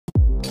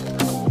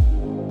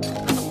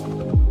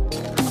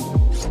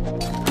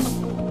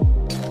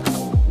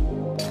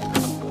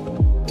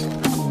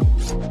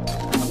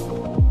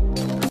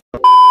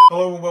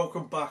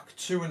welcome back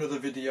to another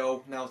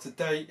video. Now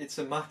today it's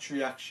a match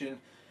reaction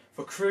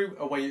for Crewe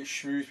away at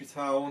Shrewsbury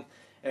Town.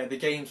 The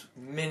game's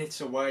minutes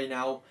away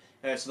now,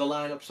 so the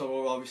lineups are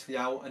all obviously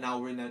out an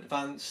hour in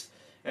advance.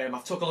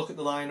 I've took a look at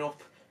the lineup,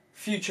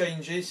 few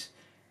changes.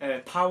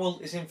 Powell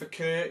is in for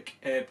Kirk.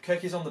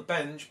 Kirk is on the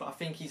bench, but I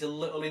think he's a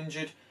little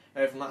injured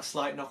from that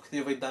slight knock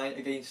the other night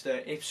against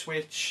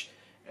Ipswich.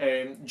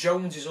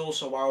 Jones is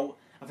also out.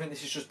 I think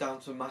this is just down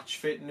to match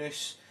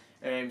fitness.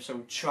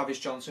 So Travis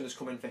Johnson has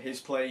come in for his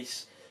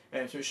place.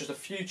 So it's just a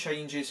few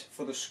changes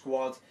for the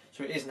squad.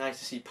 So it is nice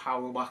to see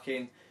Powell back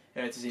in,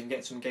 to see him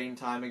get some game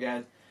time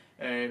again.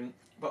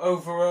 But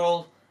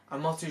overall,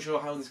 I'm not too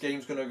sure how this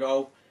game's going to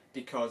go,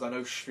 because I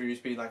know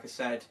Shrewsbury, like I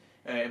said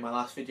in my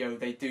last video,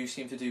 they do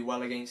seem to do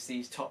well against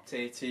these top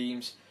tier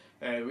teams,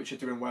 which are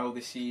doing well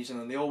this season,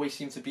 and they always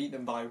seem to beat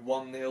them by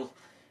 1-0.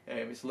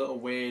 It's a little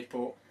weird,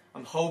 but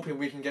I'm hoping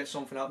we can get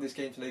something out of this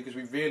game today, because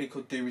we really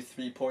could do with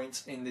 3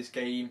 points in this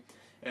game.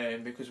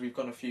 Because we've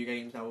gone a few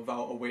games now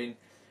without a win,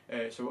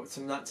 so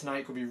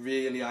tonight could be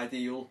really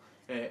ideal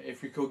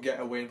if we could get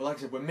a win. But like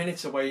I said, we're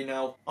minutes away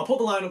now. I'll put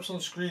the lineups on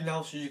screen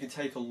now so you can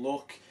take a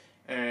look.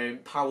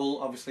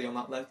 Powell obviously on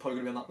that left, probably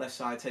going to be on that left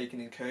side,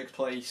 taking in Kirk's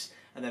place,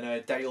 and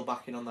then Dale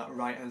back in on that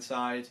right hand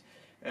side.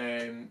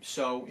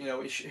 So you know,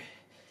 it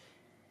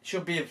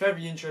should be a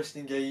very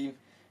interesting game.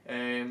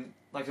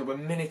 Like I said, we're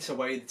minutes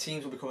away. The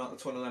teams will be coming out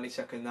the tunnel any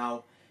second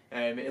now.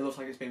 It looks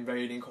like it's been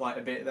raining quite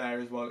a bit there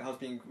as well. It has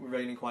been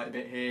raining quite a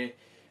bit here.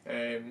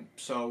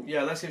 So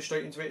yeah, let's get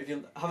straight into it. If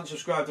you haven't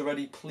subscribed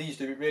already, please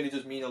do. It really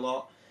does mean a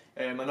lot.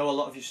 I know a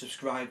lot of you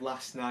subscribed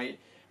last night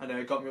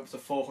and got me up to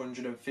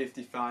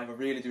 455. I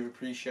really do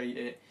appreciate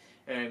it.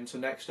 So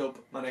next up,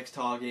 my next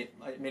target,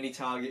 like mini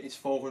target, is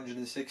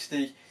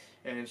 460.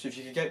 So if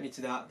you could get me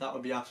to that, that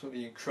would be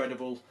absolutely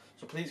incredible.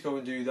 So please go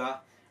and do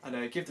that,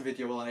 and give the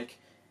video a like,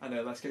 and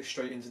let's get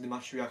straight into the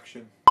match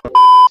reaction.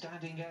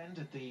 Standing end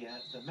at the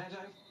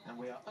meadow, and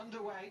we are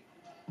underway.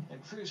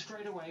 And Crewe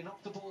straight away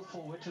knocked the ball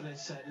forward to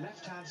this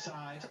left-hand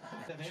side.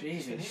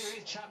 Jesus, and here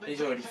is Chapman.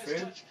 he's already through.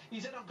 Touch.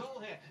 He's in on goal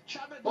here.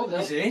 Chapman. Oh,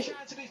 is he?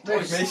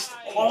 He's missed.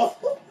 Oh.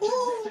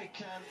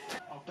 Terrific.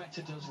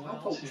 Better does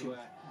well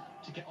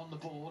to get on the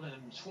ball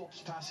and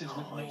swaps passes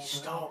with Morgan.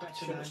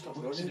 Better now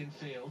puts it in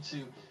field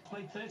to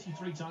played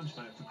 33 times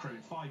for Crewe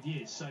in 5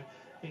 years. So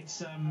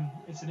it's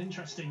an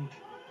interesting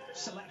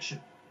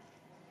selection.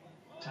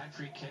 Tag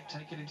free kick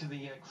taken into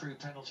the Crewe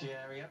penalty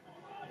area.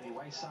 The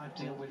away side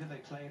deal with it. They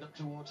play it up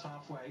towards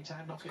halfway.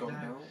 Time knock it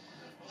now.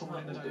 Full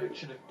in the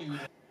direction of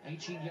Uda.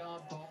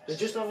 18-yard box. They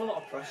just have a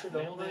lot of pressure,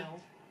 don't they?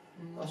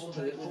 That's what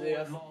they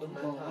have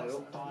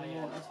by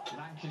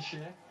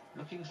Lancashire.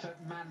 Looking for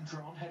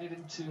Mandron, headed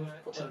into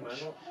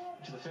touch.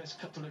 Into the first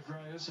couple of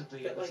rows of the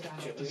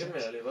standard.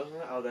 Really, wasn't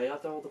it? How they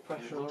had all the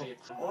pressure on. And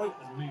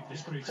move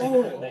this Crewe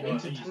Oh,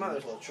 might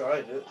as well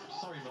tried it.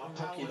 Sorry, Mark.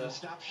 Powell with a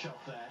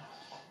snapshot there.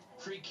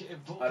 Free kick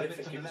ball a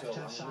bit from the left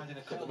hand side in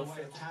a couple of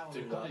way of Powell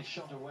who got his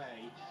shot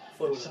away.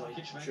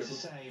 Sarkic meant to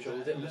save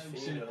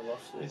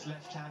his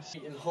left hand.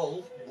 In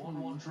Hull,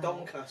 1-1 draw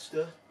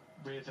Doncaster,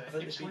 with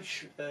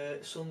Ipswich,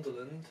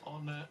 Sunderland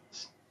on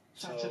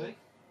Saturday.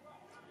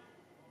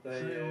 They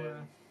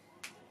in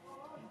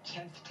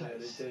 10th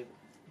place in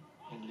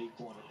League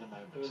One at the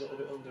moment. They're a little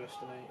bit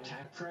underestimated.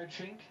 Time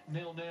approaching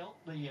 0-0.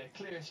 The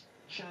clearest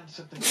chance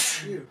of the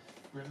game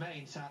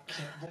remains at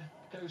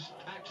goes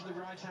out to the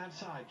right hand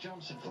side.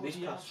 Johnson 40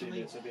 yards from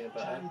the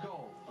time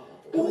goal.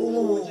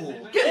 Oh,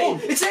 get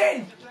in! It's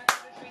in!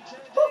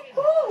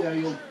 There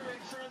you go.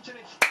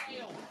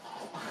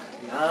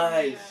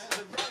 Nice.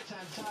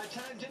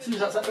 Seems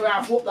that's like the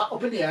half whoop that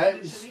up in the air.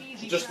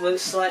 Just a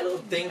slight little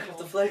dink of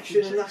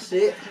deflection and that's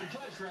it.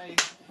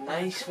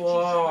 Nice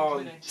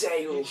one.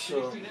 Dale,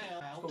 son.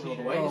 It's coming all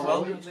the way as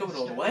well. It's coming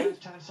all the way.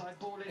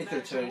 He's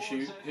going to turn and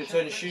shoot. He's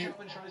going to turn and shoot.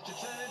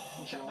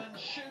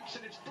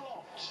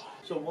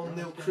 So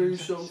 1-0 Crewe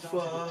so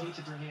far. A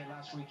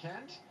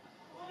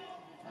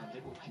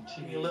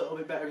little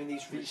bit better in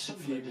these recent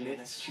few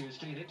minutes.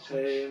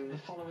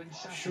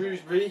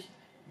 Shrewsbury,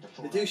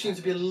 they do seem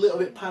to be a little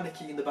bit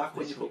panicky in the back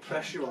when you put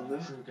pressure on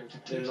them,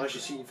 as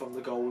you've seen from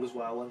the goal as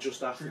well, and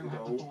just after the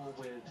goal.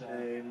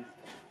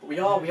 But we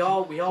are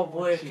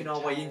working our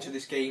way into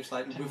this game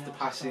slightly with the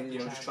passing, you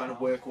know, just trying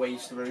to work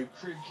ways through,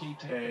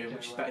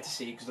 which is better to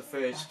see, because the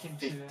first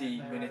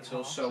 15 minutes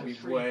or so we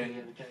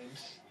weren't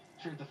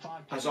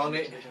as on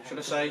it, should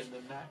I say,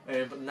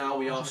 but now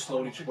we are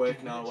slowly just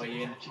working our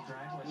way in.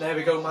 There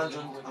we go,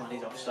 Mandron, and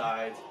he's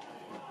offside.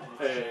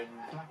 But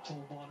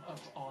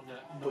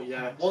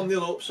yeah,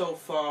 1-0 up so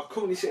far,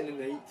 currently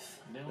sitting in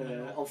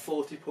 8th on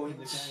 40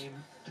 points,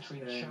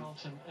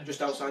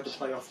 just outside the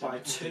playoff by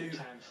 2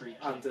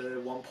 and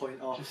 1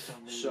 point off.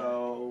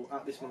 So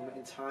at this moment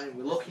in time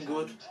we're looking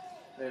good.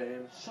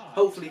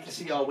 Hopefully we can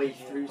see our way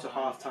through to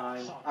half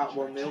time at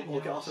 1-0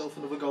 or get ourselves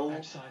another goal.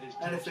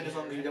 Anything as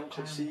long as we don't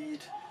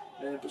concede.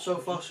 But so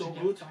far so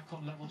good.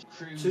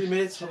 2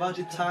 minutes of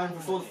added time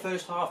before the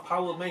first half.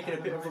 Powell making a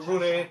bit of a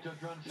run here.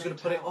 He's going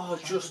to put it,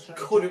 just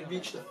couldn't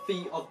reach the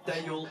feet of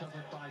Dale.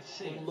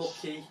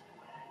 Unlucky.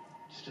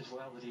 Just as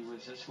well that he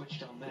was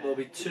switched on there. There'll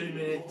be 2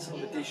 minutes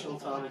of additional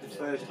time in the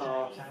first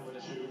half. Town would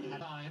have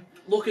had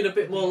Looking a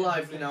bit more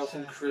lively now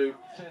from Crewe.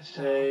 first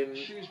half.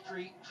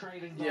 Shrewsbury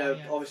trailing by,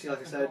 Yeah, obviously,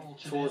 like I said,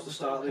 towards the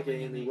start of the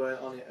game, they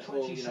weren't on it at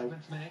all. You know,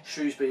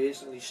 Shrewsbury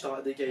instantly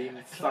started the game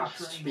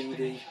fast,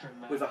 speedy,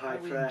 with a high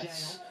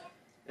press.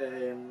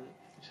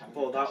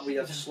 But that we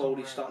have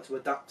slowly started to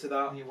adapt to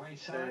that,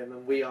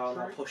 and we are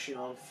now pushing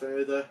on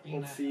further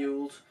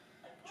upfield,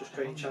 just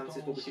creating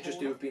chances. But we could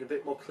just do with being a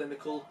bit more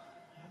clinical.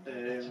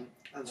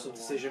 And some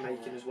decision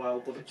making as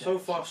well, but so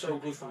far so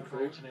good from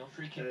Crewe.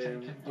 You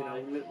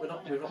know, we're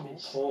not being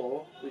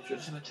poor. We're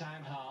just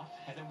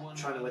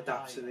trying to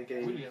adapt to the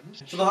game.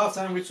 So the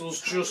half-time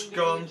whistle's just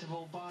gone.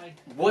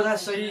 Would I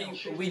say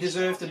we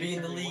deserve to be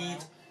in the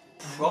lead?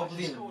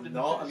 Probably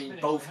not. I mean,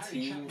 both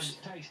teams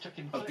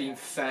have been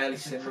fairly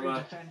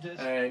similar.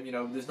 You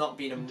know, there's not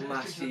been a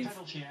massive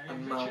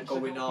amount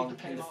going on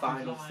in the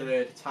final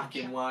third,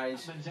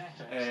 attacking-wise,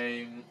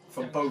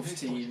 from both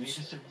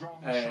teams.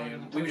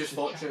 We were just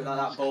fortunate that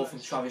that ball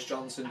from Travis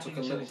Johnson took a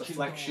little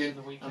deflection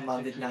and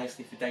landed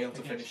nicely for Dale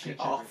to finish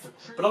it off.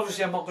 But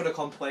obviously, I'm not going to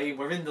complain.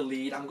 We're in the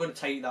lead. I'm going to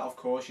take that, of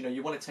course. You know,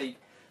 you want to take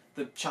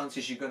the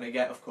chances you're going to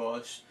get, of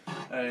course.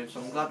 So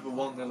I'm glad we're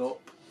 1-0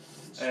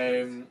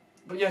 up.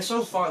 But yeah,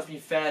 so far it's been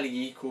fairly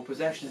equal.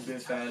 Possession's been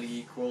fairly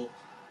equal.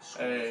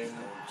 So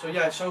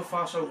yeah, so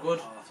far so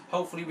good.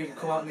 Hopefully we can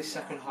come out in this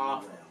second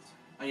half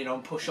and, you know,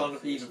 push on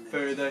even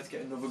further to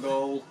get another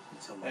goal.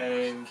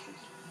 And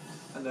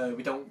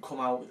we don't come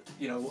out,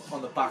 you know,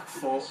 on the back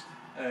foot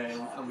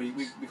and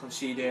we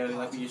concede early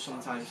like we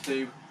sometimes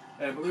do.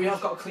 But we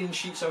have got a clean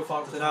sheet so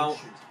far up to now,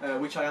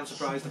 which I am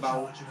surprised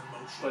about.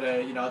 But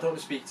you know, I don't want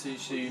to speak too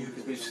soon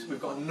because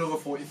we've got another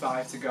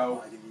 45 to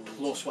go,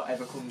 plus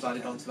whatever comes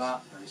added onto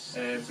that.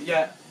 But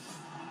yeah,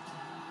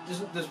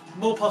 there's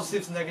more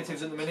positives than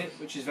negatives at the minute,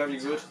 which is very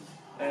good.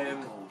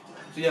 So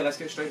yeah, let's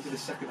get straight into the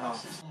second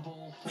half.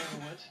 Ball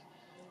forward,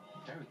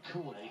 very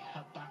coolly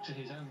held back to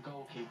his own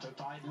goalkeeper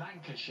by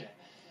Lancashire,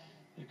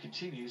 who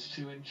continues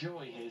to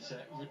enjoy his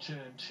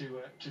return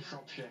to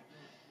Shropshire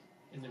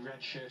in the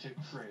red shirt of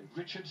Crewe.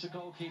 Richards, the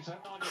goalkeeper.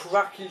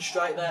 Cracking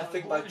strike there, I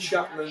think, by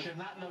Chapman.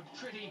 That looked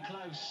pretty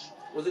close.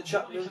 Was it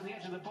Chapman? From the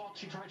edge of the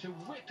box, he tried to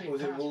whip it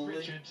Was it past Woolley?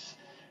 Richards,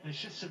 and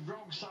it's just the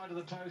wrong side of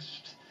the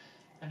post,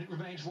 and it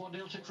remains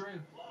 1-0 to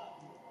Crewe.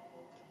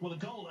 Well, a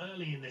goal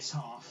early in this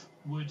half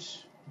would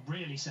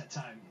really set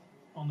town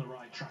on the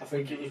right track. I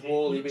think it was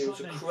Woolley, but it was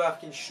a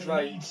cracking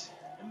strike.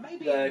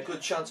 Yeah,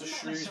 good chance of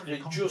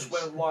Shrewsbury, just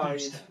went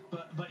wide.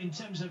 But in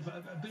terms of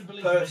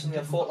Personally,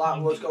 I thought that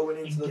was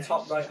going into the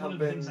top right-hand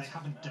bin.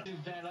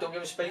 Don't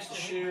give him space to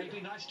shoot.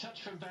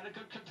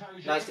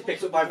 Nicely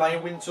picked up by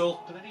Ryan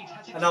Wintle.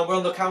 And now we're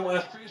on the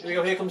counter. Here we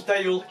go, here comes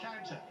Dale.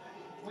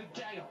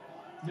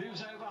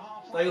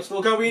 Dale's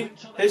still going.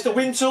 Here's the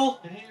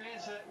Wintle.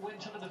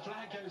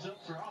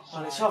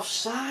 And it's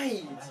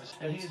offside.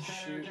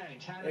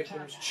 Here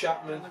comes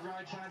Chapman.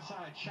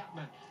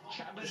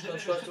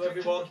 Just going to to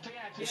everyone.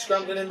 He's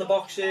scrambling in the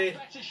box here.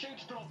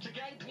 Don't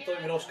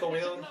even know what's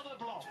going on.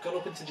 He's gone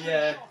up into the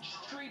air.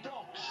 3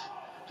 blocks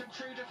from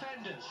Crewe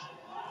defenders.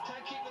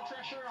 Taking the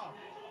pressure on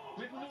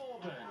with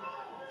Norburn.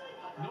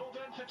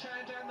 Norburn for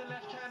Town down the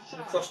left-hand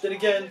side. Crossed it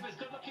again.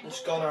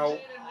 It's gone out.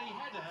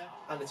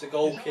 And it's a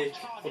goal kick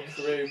for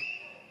Crewe.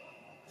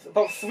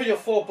 About 3 or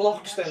 4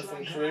 blocks then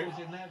from Crewe.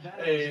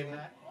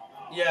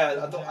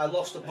 Yeah, I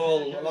lost the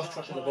ball. I lost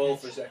track of the ball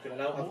for a second,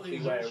 and I don't have a clue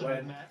where it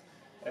went.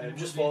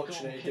 Just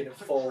fortunate it didn't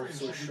fall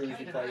to a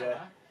Shrewsbury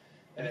player.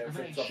 For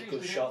him to have a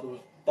good shot. There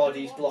was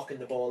bodies blocking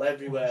the ball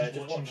everywhere.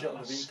 Just watch it on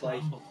the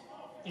replay.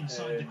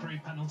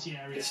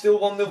 It's still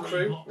 1-0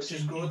 Crewe, which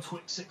is good.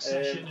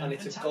 And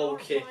it's a goal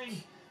kick.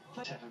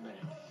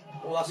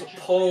 Oh, that's a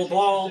poor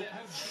ball.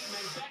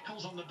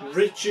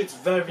 Richards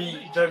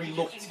very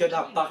lucky to get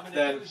that back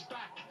then.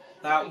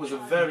 That was a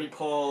very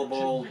poor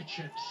ball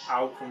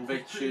out from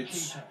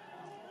Richards.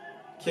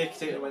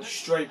 Kicked it and went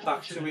straight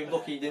back to him.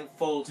 Lucky he didn't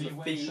fall to the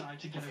feet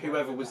of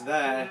whoever was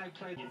there.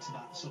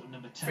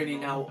 Finney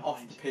now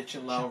off the pitch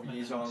and Lowry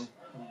is on.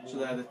 So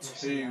they're the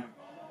 2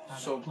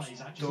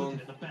 subs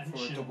done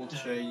for a double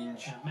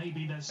change.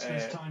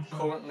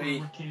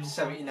 Currently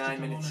 79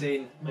 minutes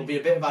in. There'll be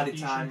a bit of added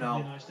time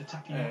now.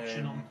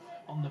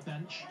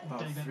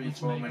 About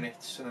 3-4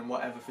 minutes, and then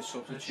whatever for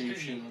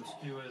substitutions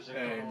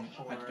added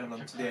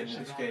on to the end of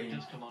this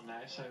game.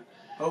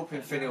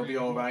 Hoping Finney will be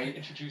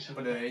alright,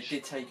 but it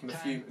did take him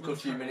a good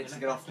few minutes to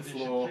get off the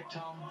floor.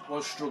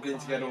 Was struggling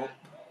to get up.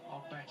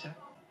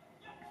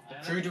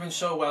 Crewe doing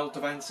so well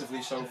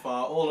defensively so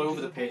far, all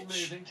over the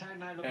pitch,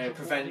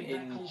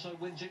 preventing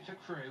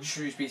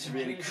Shrewsbury to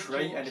really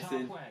create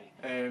anything.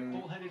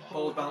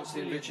 Ball bounced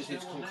in, Richards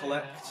needs to come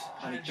collect,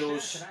 and he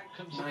does.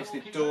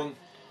 Nicely done.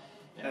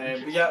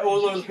 But yeah,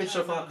 all over the pitch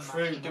so far,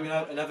 Crewe doing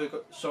it never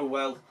so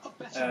well.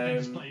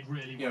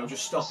 You know,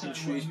 just stopping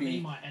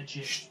Shrewsbury,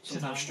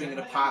 sometimes stringing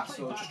a pass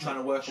or just trying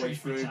to work away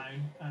through.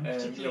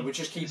 You know, we're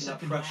just keeping that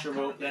pressure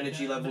up, the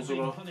energy levels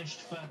are up.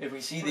 If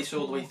we see this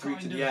all the way through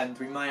to the end,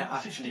 we might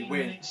actually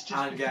win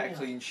and get a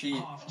clean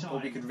sheet. Or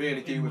we could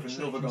really do with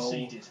another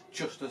goal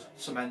just to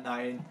cement that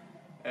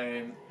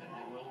in.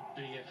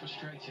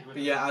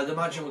 But yeah, I'd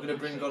imagine we're going to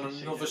bring on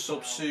another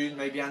sub soon,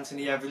 maybe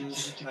Anthony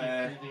Evans,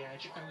 and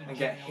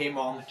get him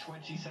on.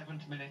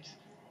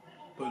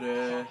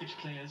 But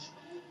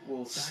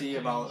we'll see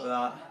about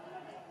that.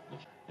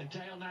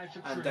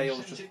 And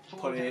Dale's just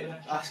put it,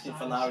 asking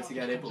for Larry to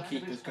get it, but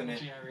keeper's going to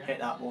hit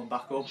that one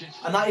back up.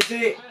 And that is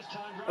it!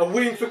 A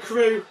win for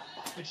Crewe.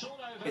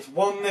 It's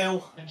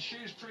 1-0,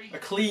 a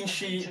clean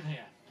sheet.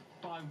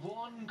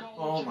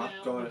 Oh my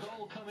god.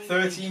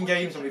 13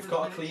 games and we've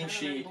got a clean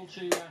sheet.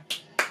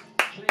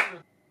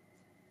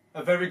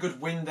 A very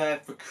good win there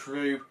for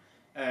Crewe.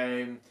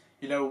 You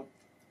know,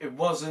 it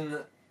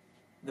wasn't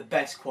the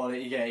best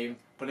quality game,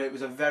 but it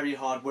was a very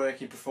hard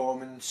working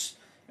performance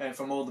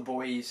from all the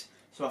boys.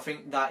 So I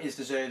think that is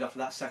deserved after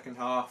that second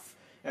half.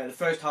 The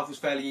first half was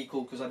fairly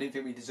equal because I didn't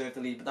think we deserved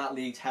the lead, but that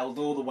lead held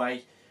all the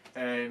way,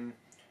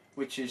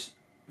 which is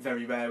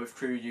very rare with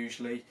Crewe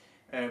usually.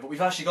 But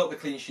we've actually got the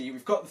clean sheet,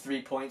 we've got the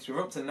 3 points,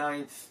 we're up to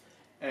 9th.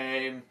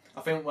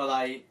 I think we're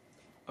like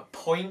a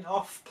point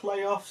off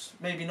playoffs,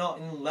 maybe not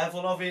in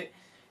level of it,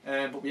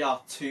 but we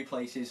are 2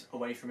 places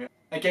away from it.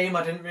 A game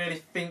I didn't really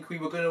think we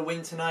were going to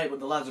win tonight,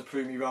 but the lads have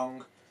proved me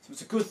wrong. So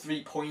it's a good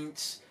 3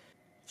 points.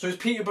 So it's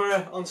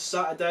Peterborough on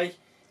Saturday.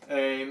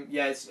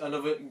 Yeah, it's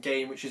another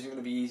game which isn't going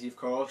to be easy, of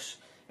course.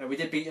 We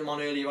did beat them on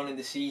earlier on in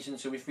the season,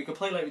 so if we could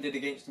play like we did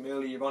against them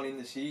earlier on in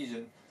the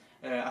season,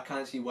 I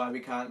can't see why we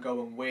can't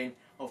go and win.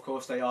 Of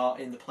course, they are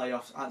in the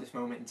playoffs at this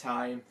moment in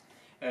time.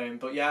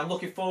 But yeah, I'm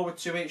looking forward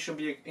to it. It should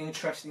be an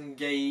interesting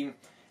game.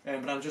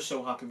 But I'm just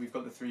so happy we've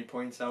got the 3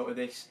 points out of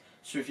this.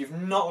 So if you've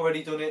not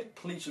already done it,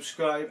 please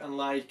subscribe and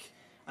like.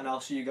 And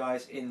I'll see you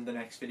guys in the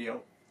next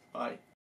video. Bye.